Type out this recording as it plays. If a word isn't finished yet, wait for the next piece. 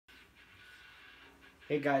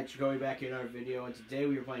Hey guys, Jacoby back here in another video, and today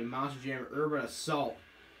we are playing Monster Jam Urban Assault.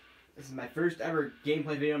 This is my first ever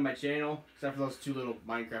gameplay video on my channel, except for those two little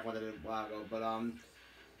Minecraft ones I did a while ago. But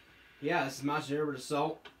yeah, this is Monster Jam Urban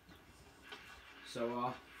Assault.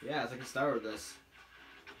 So yeah, let's get started with this.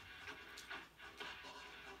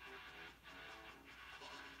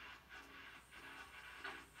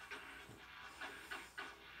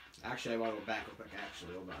 Actually, I want to go back real quick.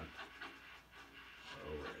 Actually, hold on.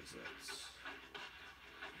 Oh, where is it?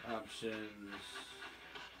 Options.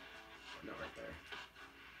 No, right there.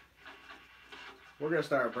 We're gonna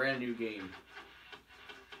start a brand new game.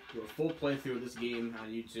 Do a full playthrough of this game on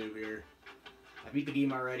YouTube here. I beat the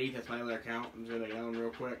game already. That's my other account. I'm just gonna get on real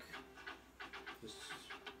quick. Just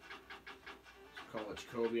call it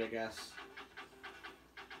Jacoby, I guess.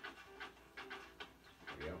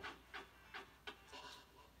 There we go.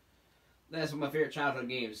 That's one of my favorite childhood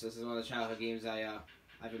games. This is one of the childhood games I've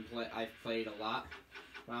played a lot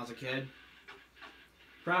when I was a kid.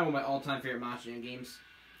 Probably one of my all-time favorite Monster Jam games.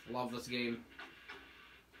 Love this game.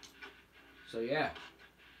 So yeah,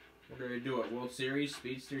 we're gonna do it. World Series,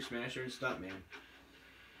 Speedster, Smasher, and Stuntman.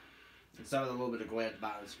 And some with a little bit of glare at the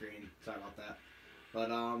bottom of the screen. Sorry about that. But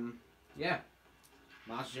yeah,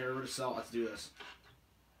 Monster Jam Urban Assault. Let's do this.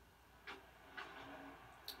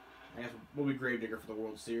 I guess we'll be Gravedigger for the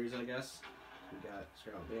World Series, I guess. We got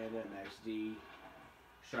Scarlet Bandit, Max D,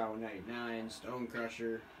 Shadow 99, Stone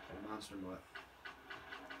Crusher, and Monster Mutt.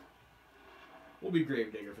 We'll be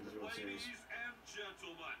Gravedigger for this World Series. Ladies and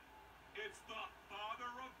gentlemen, it's the father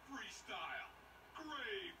of freestyle,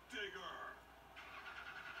 Gravedigger.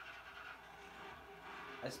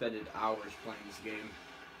 I spent hours playing this game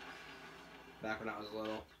back when I was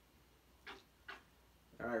little.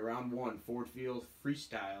 Alright, round one, Ford Field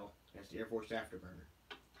Freestyle against the Air Force Afterburner.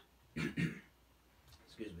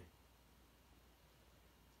 Excuse me.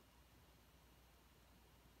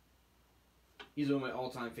 These are one of my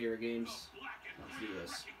all-time favorite games. Let's do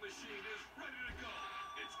this.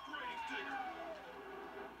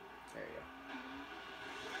 There you go.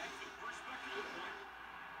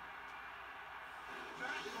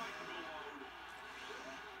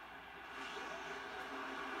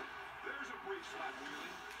 There's a brief slap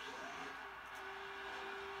wheelie.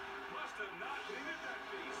 Must have not needed that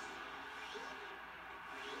piece.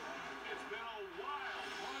 It's been a wild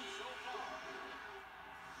run so far.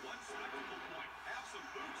 One spectacle point, have some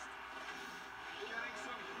boost. Getting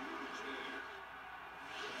some huge air.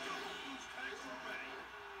 Double boost tanks are ready.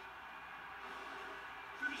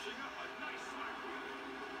 Finishing up a nice slap wheelie.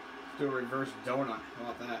 Let's do a reverse donut. How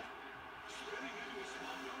about that? Spinning into a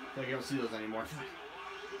small donut. I think you don't see those anymore. Seeing a lot of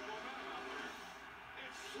good momentum out there.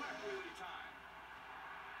 It's slap wheelie time.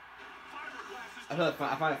 Fiberglass is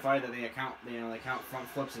I find it funny that they count front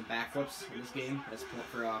flips and back flips in this game as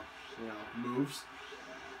for moves.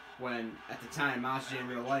 When at the time Monster Jam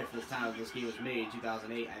Real Life, this game was made,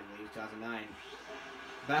 2008, I believe, 2009.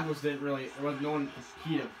 Backflips didn't really. There wasn't no one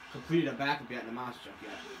completed a backflip yet in the Monster Jam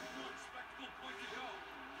yet.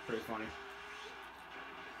 Pretty funny.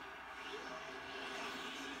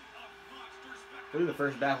 I believe the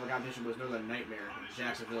first backflip competition was Northern Nightmare in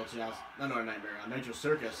Jacksonville, not Northern Nightmare, Nitro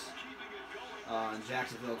Circus in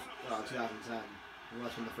Jacksonville, 2010.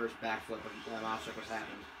 That's when the first backflip of Monster Jam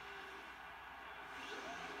happened.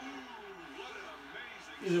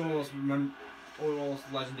 These are one of the most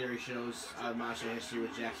legendary shows out of Monster Jam history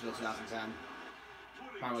with Jacksonville 2010.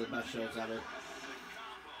 Probably one of the best shows ever.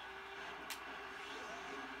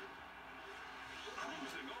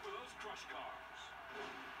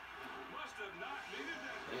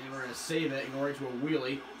 And we're going to save it and go right to a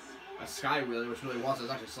wheelie. A sky wheelie, which really wasn't. It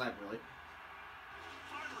was actually a slap wheelie.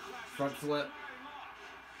 Front flip.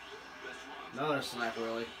 Another slap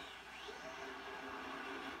wheelie.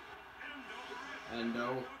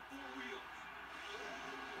 Endo.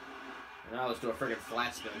 And now let's do a friggin'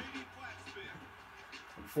 flat spin.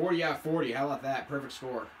 40 out of 40. How about that? Perfect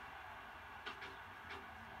score.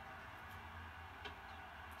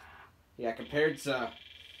 Yeah, compared to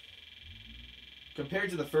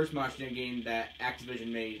the first Monster Jam game that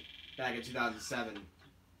Activision made back in 2007,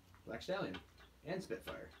 Black Stallion and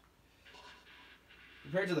Spitfire.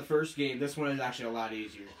 Compared to the first game, this one is actually a lot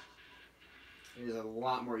easier. It is a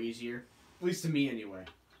lot more easier. At least to me, anyway.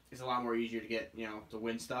 It's a lot more easier to get, to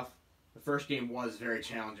win stuff. The first game was very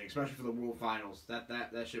challenging, especially for the World Finals. That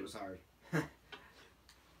shit was hard. The black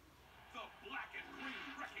and green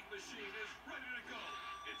wrecking machine is ready to go.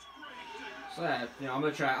 It's Gravedigger. So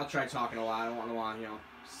yeah, I'll try talking a lot. I don't want to,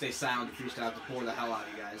 stay silent to freestyle to bore the hell out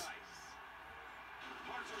of you guys.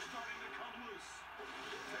 Parts are starting to come loose.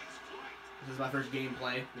 Takes flight. This is my first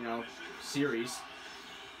gameplay, series.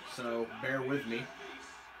 So bear with me.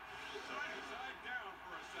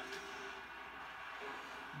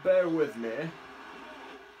 Bear with me. Back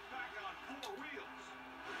on 4 wheels.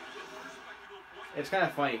 The first spectacle point. It's kind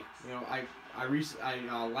of funny, you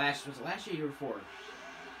know. Last year, year before,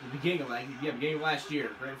 the beginning of beginning of last year,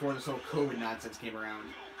 right before this whole COVID nonsense came around.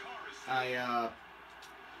 I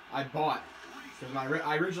bought because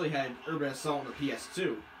I originally had Urban Assault on the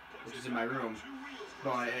PS2, which is in my room,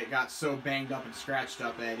 but it got so banged up and scratched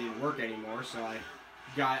up that it didn't work anymore. So I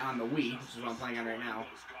got it on the Wii, which is what I'm playing on right now.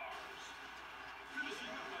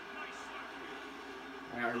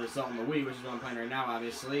 I got Urban Assault on the Wii, which is what I'm playing right now,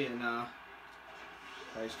 obviously, and I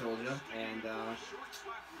just told you, and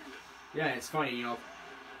yeah, it's funny, you know.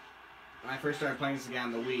 When I first started playing this again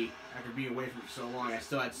on the Wii, after being away from it for so long, I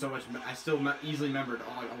still had so much. I still easily remembered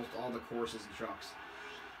almost all the courses and trucks.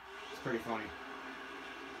 It's pretty funny.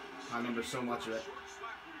 I remember so much of it.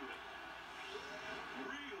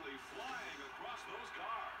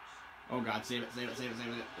 Oh God, save it, save it, save it, save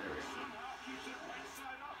it. There we go.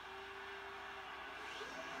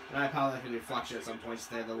 And I apologize for the reflection at some points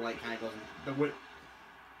there. The light kind of goes in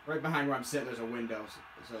right behind where I'm sitting. There's a window,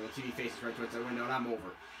 so the TV faces right towards that window, and I'm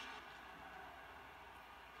over.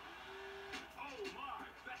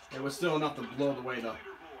 It was still enough to blow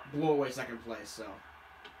away second place. So.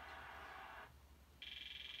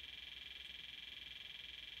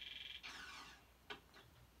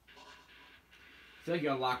 I feel like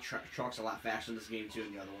you unlock trucks a lot faster in this game too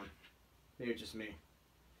than the other one. Maybe it's just me.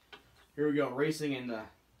 Here we go, racing in the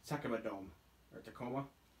Tacoma Dome. Or Tacoma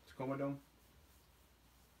Dome?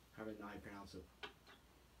 How do I pronounce it? I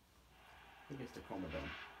think it's Tacoma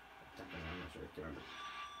Dome. Tacoma, I'm not sure, I can't remember.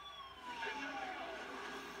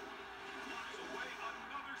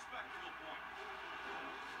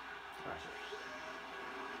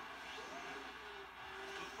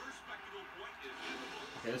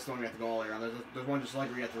 Okay, this is the one we have to go all the way around. There's one just like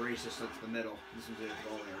where you have to race just to the middle. This one's going to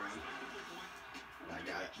go all the way around. I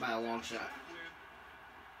got it by a long shot.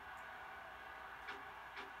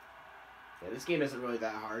 Yeah, this game isn't really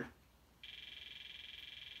that hard.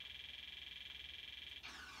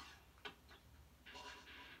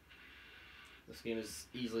 This game is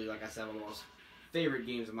easily, like I said, one of the most favorite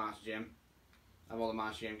games of Monster Jam. Of all the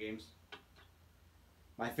Monster Jam games.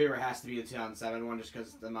 My favorite has to be the 2007 one, just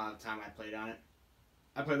because of the amount of time I played on it.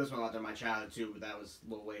 I played this one a lot during my childhood too, but that was a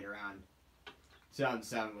little later on.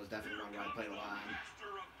 2007 was definitely one where I played a lot on.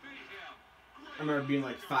 I remember being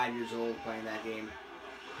like 5 years old playing that game,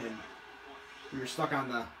 and we were stuck on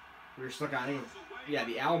the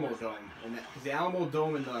the Alamo Dome, and because the Alamo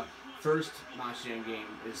Dome in the first Monster Jam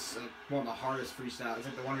game is one of the hardest freestyle. It's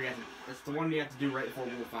like the one where it's the one you have to do right before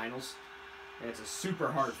World Finals, and it's a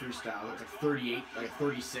super hard freestyle. It's like 38, like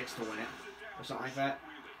 36 to win it, or something like that.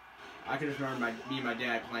 I can just remember me and my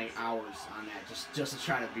dad playing hours on that just to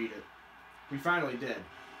try to beat it. We finally did.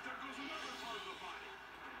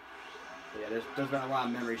 But yeah, there's been a lot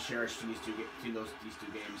of memories cherished to these two games.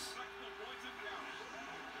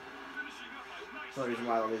 That's the reason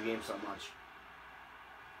why I love these games so much.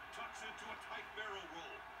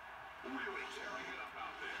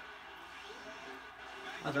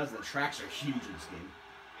 Not to mention the tracks are huge in this game.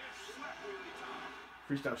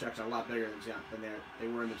 Freestyle tracks are a lot bigger than they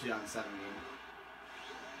were in the 2007 game.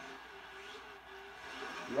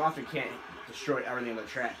 You often can't destroy everything on the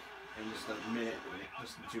track in just a minute,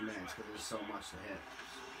 just in 2 minutes, because there's so much to hit.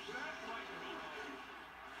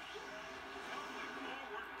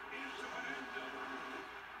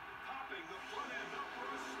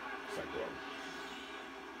 It's like, whoa.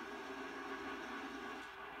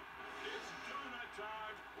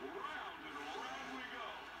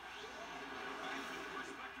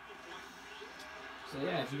 So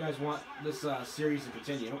yeah, if you guys want this series to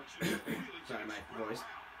continue, sorry my voice.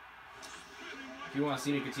 If you want to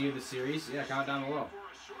see me continue this series, yeah, comment down below.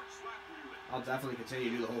 I'll definitely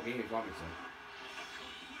continue to do the whole game if you want me to.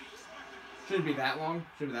 Shouldn't be that long.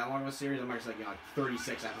 Shouldn't be that long of a series. I'm like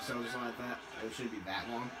 36 episodes or something like that. It shouldn't be that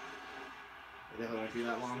long. It definitely won't be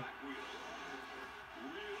that long.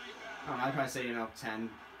 I don't know, I'd probably say 10,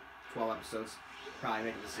 12 episodes. Probably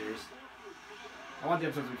make it the series. I want the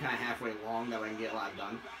episodes to be kind of halfway long, that way I can get a lot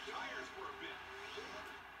done.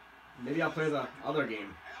 Maybe I'll play the other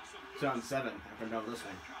game, 2007, after I'm done with this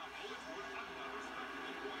one.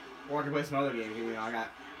 Or I can play some other game. I got a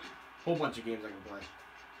whole bunch of games I can play.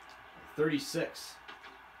 36.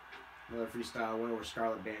 Another freestyle win over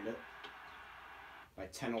Scarlet Bandit by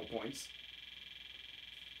 10 whole points.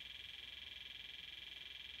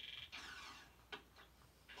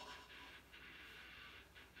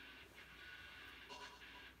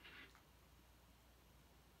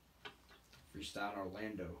 Freestyle in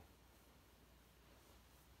Orlando.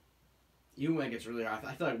 Even when it gets really hard,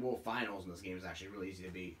 I feel like World Finals in this game is actually really easy to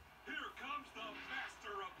beat. Here comes the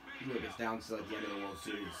master of Even when it gets down to like the end of the World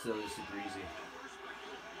Series, it's still super easy. The first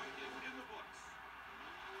spectacle point is in the books.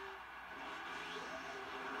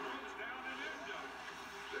 Throws down and into.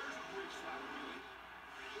 There's a brief slap wheelie.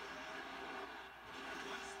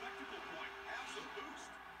 One spectacle point. Have some boost.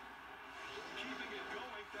 Keeping it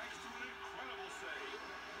going thanks to an incredible save.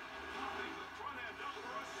 Popping the front end up for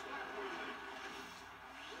a slap wheelie.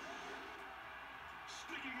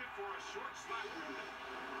 Sticking it for a short slap wheelie.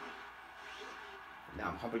 Now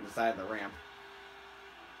I'm humping the side of the ramp.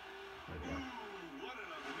 There we go. Ooh, what an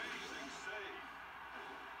amazing save.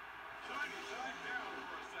 Tiny side down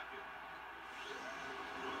for a second.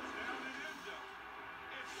 Runs down and into.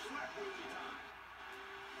 It's slap wheelie time.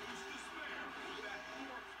 Who's to spare with that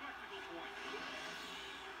fourth spectacle point?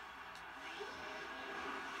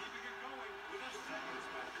 Keeping it going with a second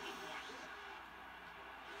spectacle point.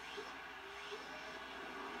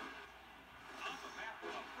 On the map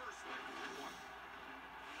with a first spectacle point.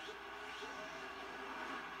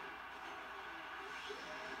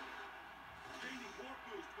 Gaining more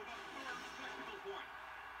boost with a third spectacle point.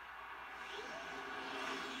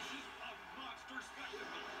 Unleashes a monster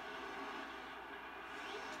spectacle.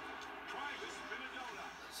 Trying to spin a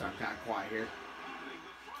donut. So I'm kind of quiet here. Popping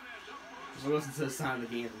the front end up for a Just listen to the sound of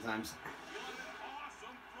the game sometimes. what an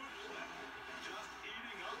awesome front flip. Just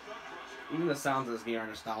eating up the crush. Even the sounds of this game are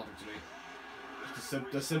nostalgic to me. Just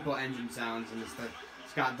the simple engine sounds and the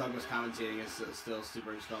Scott Douglas commentating is still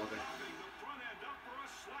super nostalgic. Popping the front end up for a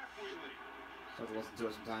slap wheelie. So I have to listen to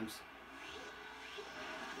it sometimes.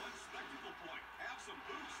 One spectacle point. Have some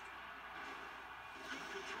boost. Good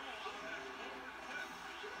control on that forward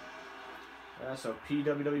flip. So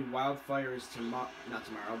PWW Wildfire is not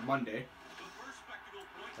tomorrow, Monday. The first spectacle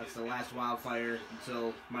point That's is the last Wildfire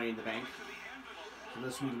until Money in the Bank. to the end of a So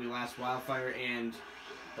this week will be last Wildfire and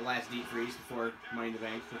the last Deep Freeze before Money in the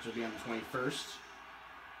Bank, which will be on the 21st.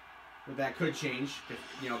 But that could change if,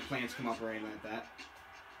 you know, plans come up or anything like that.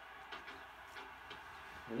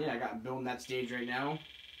 And yeah, I got building that stage right now.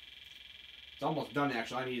 It's almost done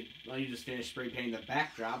actually. I need to just finish spray painting the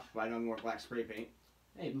backdrop, but I don't have more black spray paint.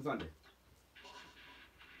 Hey, Blue Thunder.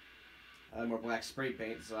 I have more black spray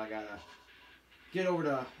paint, so I gotta get over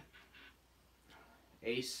to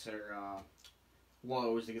Ace or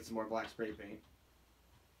Lowe's to get some more black spray paint.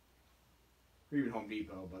 Or even Home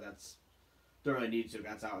Depot, but that's don't really need to.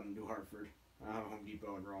 That's out in New Hartford. I have Home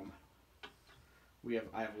Depot in Rome.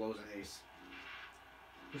 I have Lowe's and Ace,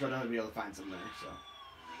 which I'll definitely be able to find some there. So,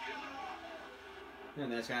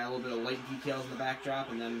 and that's got a little bit of light decals in the backdrop,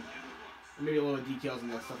 and then maybe a little decals in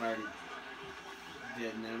the stuff I already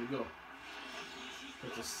did, and then we go.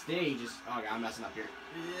 But the stage is oh god, I'm messing up here.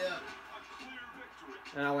 Yeah. clear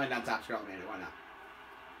victory. And I'll land on top scroll, man. Why not?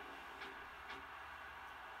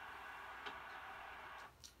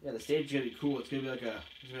 Yeah, the stage is gonna be cool. It's gonna be like there's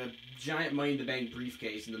gonna be a giant Money in the Bank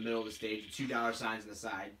briefcase in the middle of the stage, with $2 signs on the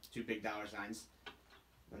side, two big dollar signs.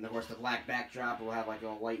 And of course, the black backdrop will have like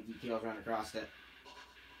little light decals running across it.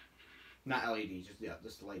 Not LEDs,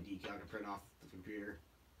 just the light decal I can print off the computer,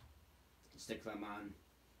 stick them on.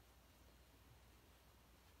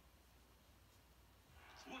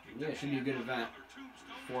 Yeah, it should be a good event.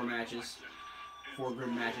 4 matches, 4 good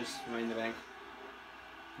matches, Money in the Bank.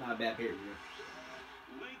 Not a bad pay-per-view.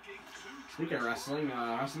 Speaking of wrestling,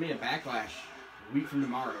 WrestleMania Backlash, a week from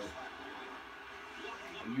tomorrow.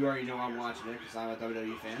 And you already know I'm watching it because I'm a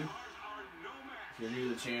WWE fan. If you're new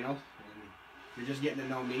to the channel and you're just getting to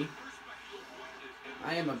know me,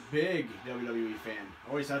 I am a big WWE fan.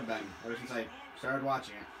 Always have been, ever since I started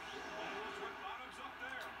watching it.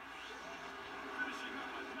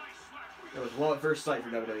 It was love at first sight for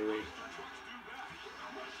WWE.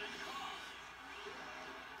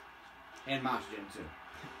 And Mosh Gym, too.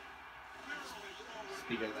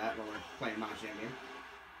 Speaking of that, when we're playing Mosh Gym game.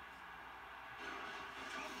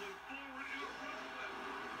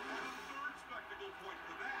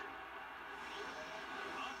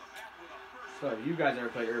 So, have you guys ever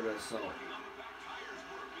played Urban Assault?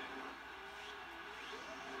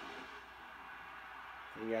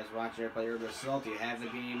 You guys watch ever play Urban Assault? Do you have the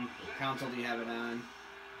game? What console do you have it on?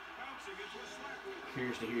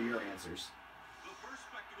 Curious to hear your answers.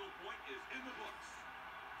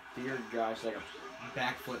 Dear gosh, like a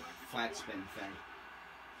backflip flat spin thing.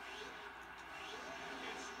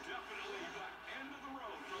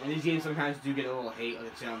 And these games sometimes do get a little hate,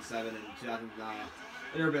 like 2007 and 2009.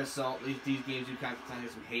 Urban Assault, these games do kind of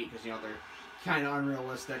get some hate because, you know, they're kind of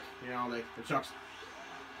unrealistic. You know, the trucks,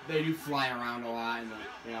 they do fly around a lot and,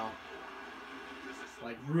 you know,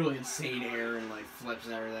 like really insane air and like flips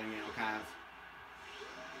and everything, you know, kind of.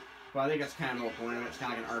 But I think that's kind of the whole point of it. It's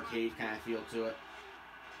kind of like an arcade kind of feel to it.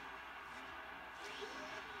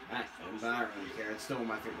 But I don't really care. It's still one of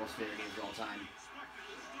my most favorite games of all time.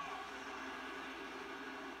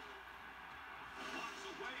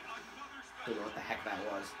 Don't know what the heck that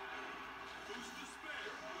was.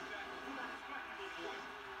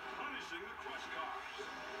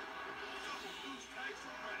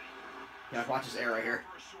 Yeah, watch this air right here.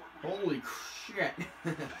 Holy shit.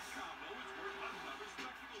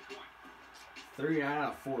 39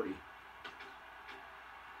 out of 40.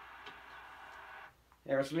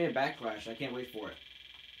 Yeah, WrestleMania Backlash. I can't wait for it.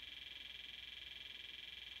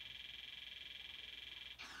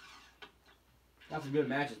 Got some good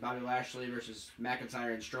matches. Bobby Lashley versus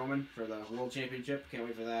McIntyre and Strowman for the World Championship. Can't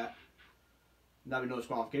wait for that. That'll be no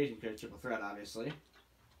disqualification because it's triple threat, obviously.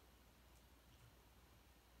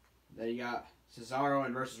 Then you got Cesaro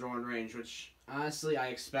and versus Roman Reigns, which honestly I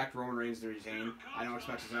expect Roman Reigns to retain. I don't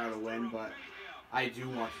expect Cesaro to win, but I do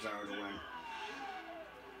want Cesaro to win.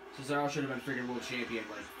 Cesaro should have been freaking world champion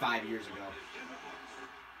like 5 years ago.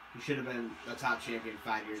 He should have been the top champion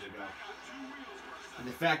 5 years ago. And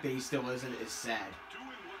the fact that he still isn't is sad.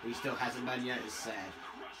 He still hasn't been yet is sad.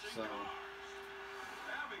 So,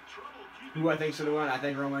 who I think's gonna win? I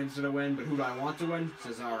think Roman Reigns is gonna win, but who do I want to win?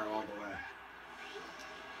 Cesaro all the way.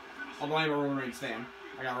 Although I'm a Roman Reigns fan.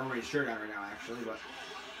 I got a Roman Reigns shirt on right now, actually, but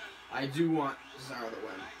I do want Cesaro to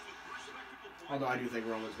win. Although I do think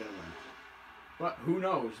Roman's gonna win. But who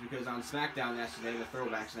knows? Because on SmackDown yesterday, the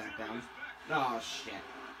throwback SmackDown. Oh shit.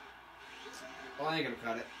 Well, I ain't gonna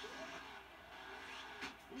cut it.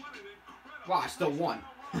 Wow, I still won.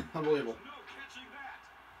 Unbelievable.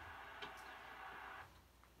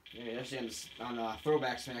 Yeah, actually on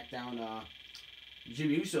throwback SmackDown,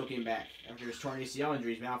 Jimmy Uso came back after his torn ACL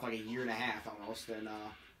injury. He's been out for like a year and a half almost, and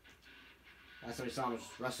last time we saw him was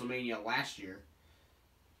WrestleMania last year.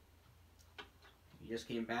 He just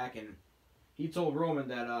came back and he told Roman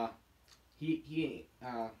that he's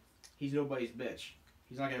nobody's bitch.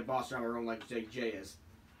 He's not gonna boss around Roman like Jay is.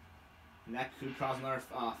 And that could cause another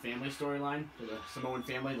family storyline for the Samoan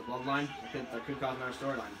family, the bloodline. That could cause another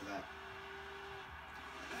storyline for that.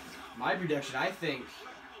 My prediction, I think...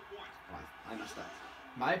 Oh, I messed up.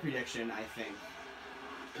 My prediction, I think,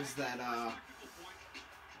 is that,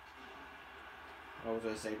 what was I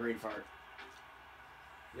going to say? Brain fart.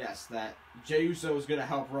 Yes, that Jey Uso is going to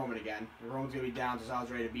help Roman again. Roman's going to be down,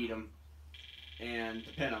 Cesaro's ready to beat him and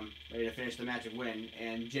to pin him, ready to finish the match and win.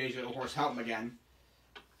 And Jay's going to, of course, help him again.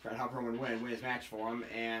 Try to help Roman win his match for him,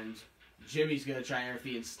 and Jimmy's going to try and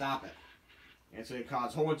interfere and stop it. And so it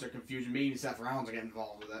caused whole bunch of confusion. Maybe even Seth Rollins will get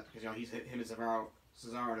involved with it, because, you know, him and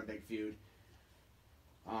Cesaro in a big feud.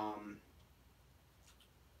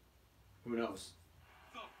 Who knows?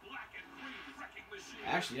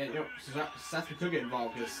 Actually, yeah, you know, Seth could get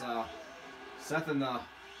involved, because Seth and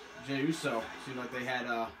Jey Uso seemed like they had,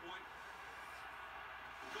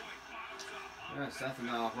 Seth and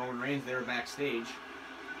Roman Reigns, they were backstage.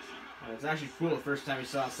 It's actually cool the first time we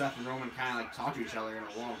saw Seth and Roman kind of like talk to each other in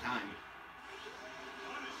a long time.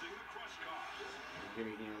 Give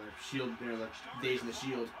me, you know, their Shield, you know, the days in the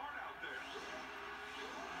Shield.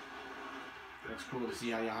 It's cool to see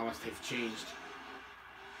how much they've changed.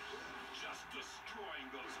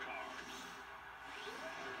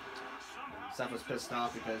 Seth was pissed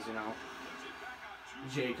off because, you know,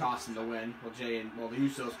 Jay cost him the win. Well, the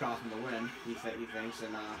Usos cost him the win. He thinks,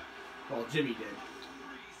 and well, Jimmy did.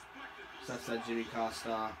 Seth said Jimmy cost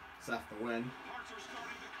Seth the win. And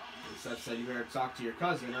Seth said, "You better talk to your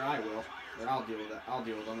cousin, or I will, or I'll deal with it. I'll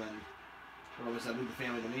deal with them." And Roman said, "Leave the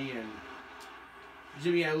family to me." And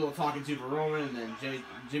Jimmy had a little talking to for Roman, and then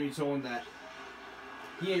Jimmy told him that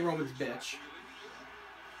he ain't Roman's bitch,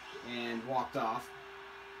 and walked off.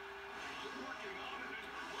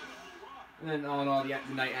 And then all in all, the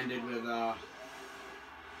night ended with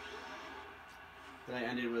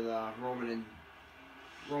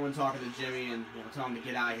Roman talking to Jimmy and, you know, telling him to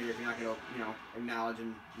get out of here if you're not going to, you know, acknowledge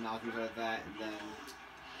me like that. And then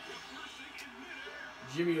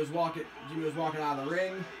Jimmy was walking out of the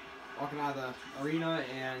ring, walking out of the arena,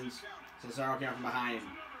 and Cesaro came out from behind and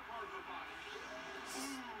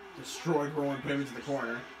destroyed Roman, put him into the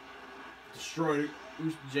corner, destroyed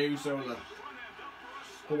Jey Uso with a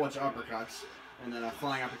whole bunch of uppercuts, and then a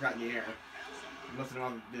flying uppercut in the air. Lifted him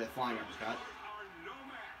up and did a flying uppercut.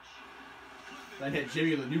 Then hit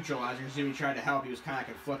Jimmy with a neutralizer because Jimmy tried to help. He was kind of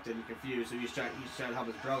conflicted and confused, so he tried to help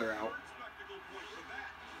his brother out.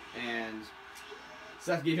 And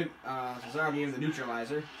Cesaro gave him the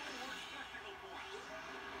neutralizer,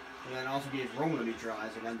 and then also gave Roman the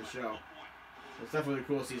neutralizer to end the show. So it's definitely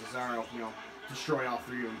cool to see Cesaro, you know, destroy all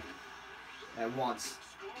three of them at once.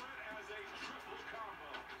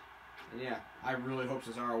 And yeah, I really hope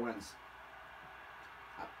Cesaro wins.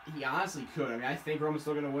 He honestly could. I mean, I think Roman's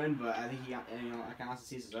still gonna win, but I think I can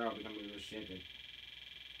honestly see Cesaro becoming the U.S. champion.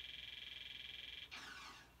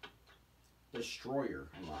 Destroyer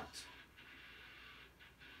unlocked.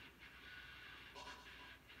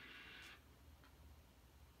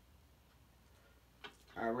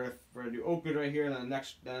 Alright, we're gonna do Oakland right here, then the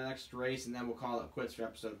next race, and then we'll call it quits for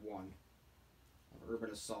episode 1 of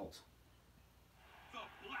Urban Assault. The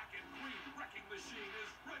black and green wrecking machine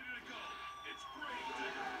is ready to go. It's Grave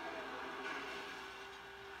Digger.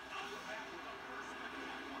 On the back with the first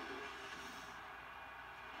spectacle point.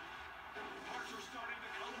 Parts are starting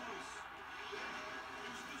to come loose.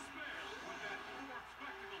 Use the spare with that fourth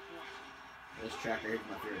spectacle point. This track right here is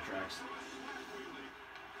my favorite tracks.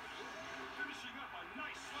 Finishing up a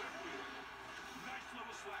nice slap wheel. Nice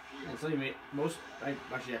little slap wheel. And so you may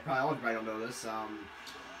actually probably all everybody don't know this.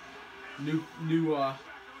 New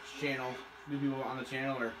channel, new people on the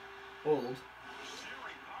channel are old.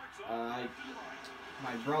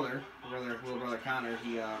 My little brother Connor,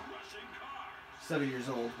 he 7 years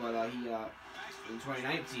old, but he in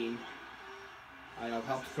 2019 I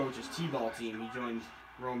helped coach his T-ball team. He joined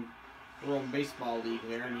Rome Baseball League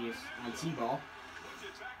there, and he's on T-ball.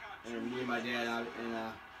 And me and my dad and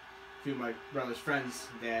a few of my brother's friends'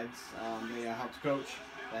 dads, they helped coach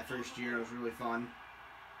that first year. It was really fun.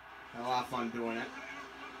 Had a lot of fun doing it.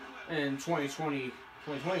 And 2020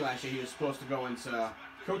 last year, he was supposed to go into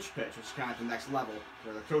coach pitch, which is kind of the next level,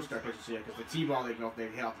 where the coach start pitches here, because the T-ball they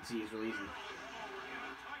hit off the tee is really easy.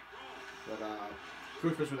 But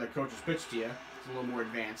coach pitch, where the coaches pitch to you, it's a little more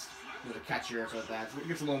advanced. There's a catcher or something like that. So it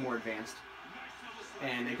gets a little more advanced.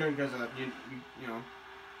 And they couldn't because of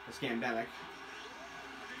this pandemic.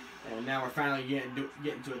 And now we're finally getting to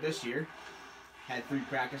it this year. Had 3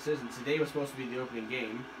 practices, and today was supposed to be the opening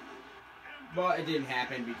game. But it didn't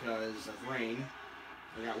happen because of rain.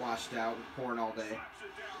 We got washed out, pouring all day.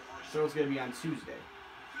 So it's going to be on Tuesday.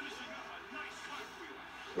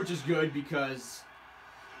 Which is good because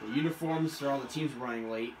the uniforms for all the teams were running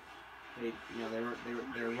late. They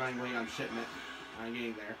were running late on shipment, on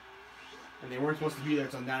getting there. And they weren't supposed to be there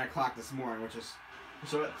until 9 o'clock this morning, which is...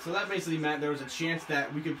 So that basically meant there was a chance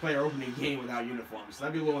that we could play our opening game without uniforms. So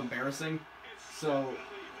that'd be a little embarrassing. So,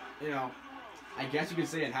 I guess you could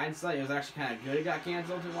say in hindsight it was actually kind of good it got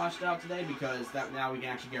canceled and washed out today, because now we can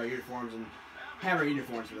actually get our uniforms and have our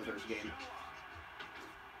uniforms for the first game.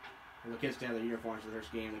 And the kids can have their uniforms for the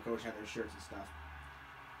first game. The coach had their shirts and stuff.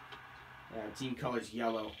 Yeah, team colors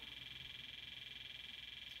yellow.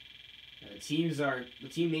 And the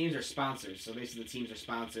team names are sponsors. So basically the teams are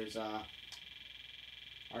sponsors.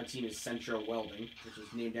 Our team is Central Welding, which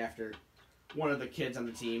is named after one of the kids on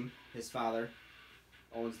the team. His father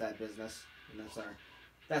owns that business, and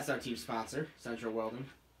that's our team sponsor, Central Welding.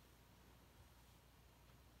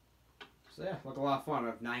 So yeah, look, a lot of fun. We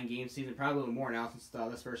have 9 game season, probably a little more now since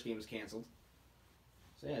this first game was canceled.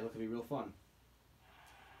 So yeah, look, it'll be real fun.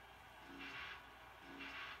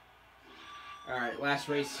 All right, last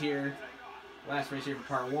race here for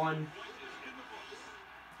part 1.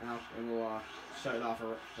 And we'll shut it off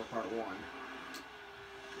for part 1.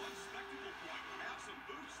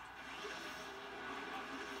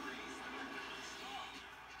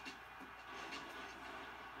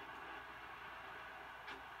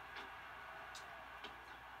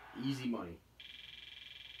 Easy money.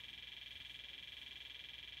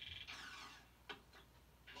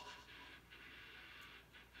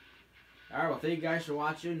 Alright, well, thank you guys for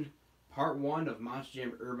watching part 1 of Monster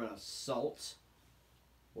Jam Urban Assault.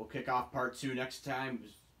 We'll kick off part 2 next time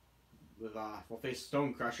with we'll face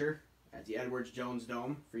Stone Crusher at the Edwards Jones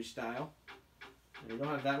Dome freestyle. And we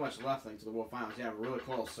don't have that much left to the World Finals. Yeah, we're really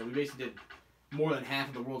close. So we basically did more than half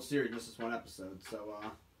of the World Series in just this one episode. So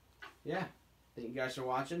yeah, thank you guys for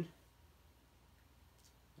watching.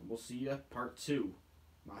 And we'll see you part 2,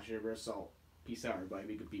 Monster Jam Urban Assault. Peace out, everybody.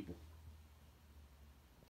 Be good people.